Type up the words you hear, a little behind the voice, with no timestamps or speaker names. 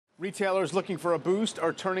Retailers looking for a boost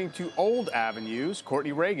are turning to old avenues.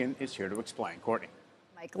 Courtney Reagan is here to explain. Courtney.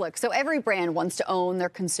 Mike, look, so every brand wants to own their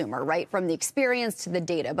consumer, right? From the experience to the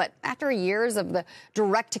data. But after years of the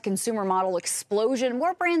direct-to-consumer model explosion,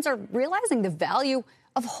 more brands are realizing the value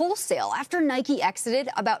of wholesale. After Nike exited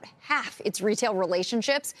about half its retail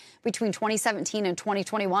relationships between 2017 and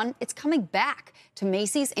 2021, it's coming back to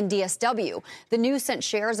Macy's and DSW. The news sent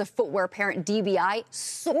shares of footwear parent DBI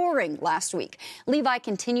soaring last week. Levi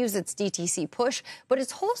continues its DTC push, but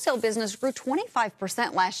its wholesale business grew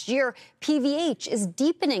 25% last year. PVH is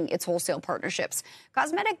deepening its wholesale partnerships.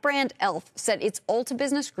 Cosmetic brand e.l.f. said its Ulta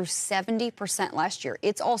business grew 70% last year.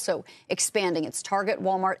 It's also expanding its Target,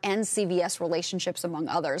 Walmart, and CVS relationships, among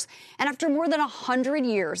others. And after more than 100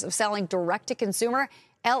 years of selling direct-to-consumer,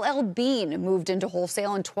 LL Bean moved into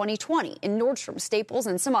wholesale in 2020 in Nordstrom, Staples,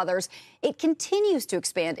 and some others. It continues to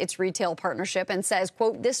expand its retail partnership and says,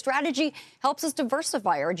 quote, this strategy helps us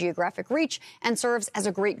diversify our geographic reach and serves as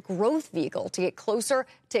a great growth vehicle to get closer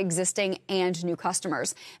to existing and new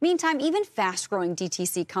customers. Meantime, even fast-growing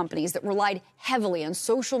DTC companies that relied heavily on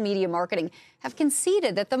social media marketing have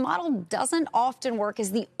conceded that the model doesn't often work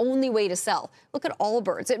as the only way to sell. Look at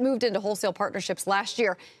Allbirds. It moved into wholesale partnerships last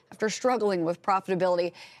year after struggling with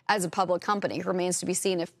profitability as a public company. It remains to be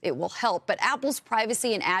seen if it will help. But Apple's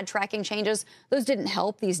privacy and ad tracking changes, those didn't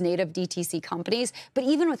help these native DTC companies. But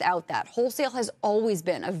even without that, wholesale has always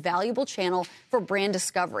been a valuable channel for brand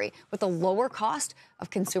discovery with a lower cost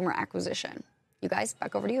of consumer acquisition. You guys,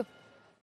 back over to you.